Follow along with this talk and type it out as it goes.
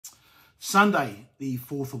Sunday, the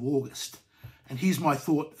 4th of August, and here's my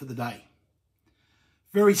thought for the day.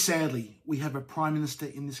 Very sadly, we have a Prime Minister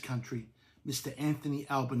in this country, Mr. Anthony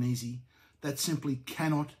Albanese, that simply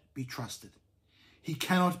cannot be trusted. He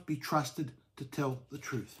cannot be trusted to tell the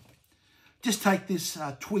truth. Just take this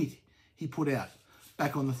tweet he put out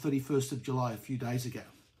back on the 31st of July, a few days ago.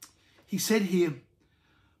 He said here,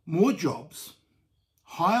 more jobs,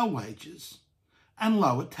 higher wages, and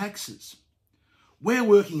lower taxes. We're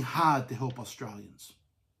working hard to help Australians.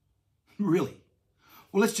 Really?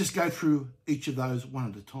 Well, let's just go through each of those one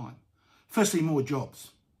at a time. Firstly, more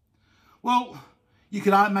jobs. Well, you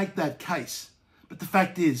could make that case, but the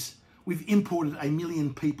fact is, we've imported 1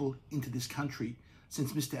 million people into this country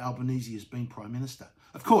since Mr. Albanese has been Prime Minister.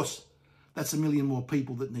 Of course, that's 1 million more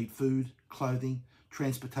people that need food, clothing,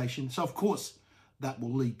 transportation. So of course, that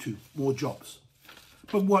will lead to more jobs.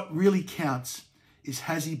 But what really counts is,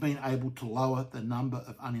 has he been able to lower the number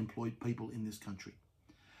of unemployed people in this country?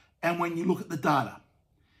 And when you look at the data,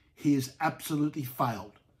 he has absolutely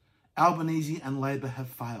failed. Albanese and Labor have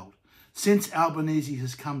failed. Since Albanese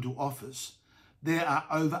has come to office, there are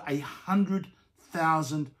over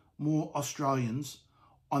 100,000 more Australians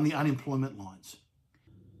on the unemployment lines.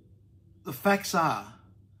 The facts are,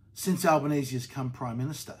 since Albanese has come Prime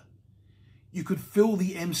Minister, you could fill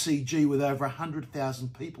the MCG with over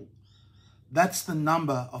 100,000 people. That's the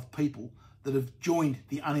number of people that have joined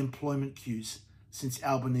the unemployment queues since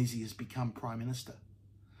Albanese has become Prime Minister.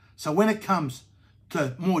 So when it comes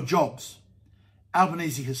to more jobs,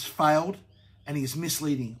 Albanese has failed and he is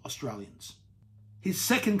misleading Australians. His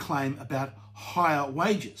second claim about higher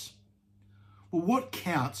wages. Well, what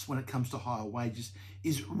counts when it comes to higher wages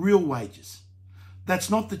is real wages. That's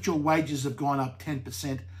not that your wages have gone up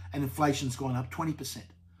 10% and inflation's gone up 20%.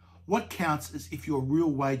 What counts is if your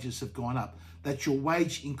real wages have gone up, that's your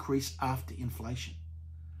wage increase after inflation.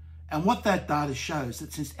 And what that data shows,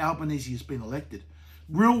 that since Albanese has been elected,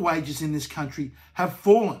 real wages in this country have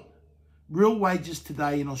fallen. Real wages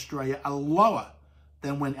today in Australia are lower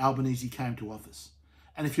than when Albanese came to office.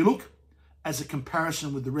 And if you look as a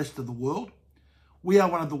comparison with the rest of the world, we are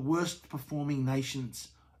one of the worst performing nations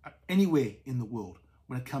anywhere in the world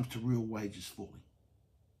when it comes to real wages falling.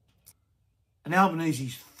 And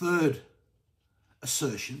Albanese's third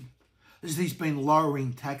assertion is that he's been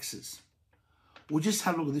lowering taxes. We'll just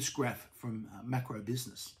have a look at this graph from Macro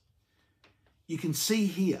Business. You can see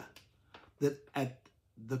here that at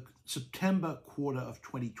the September quarter of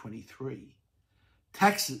 2023,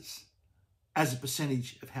 taxes as a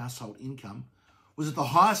percentage of household income was at the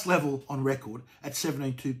highest level on record at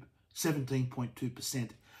 17.2%.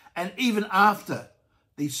 And even after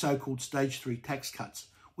these so-called stage 3 tax cuts,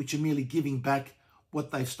 which are merely giving back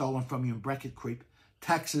what they've stolen from you in bracket creep,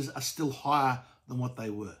 taxes are still higher than what they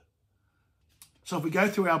were. So if we go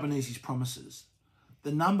through Albanese's promises,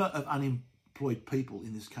 the number of unemployed people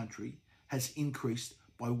in this country has increased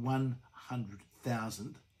by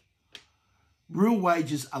 100,000. Real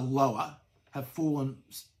wages are lower, have fallen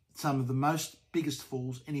some of the biggest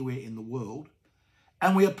falls anywhere in the world,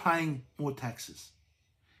 and we are paying more taxes.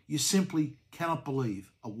 You simply cannot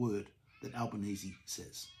believe a word that Albanese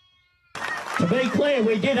says. To be clear,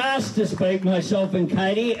 we did ask to speak, myself and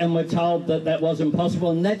Katie, and we're told that that wasn't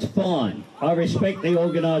possible, and that's fine. I respect the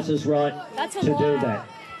organisers' right to do that.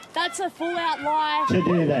 That's a full-out lie. To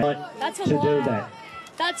do that. That's a to lie. do that.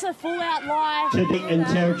 That's a full-out lie. To the and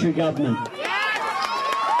territory government. Yeah.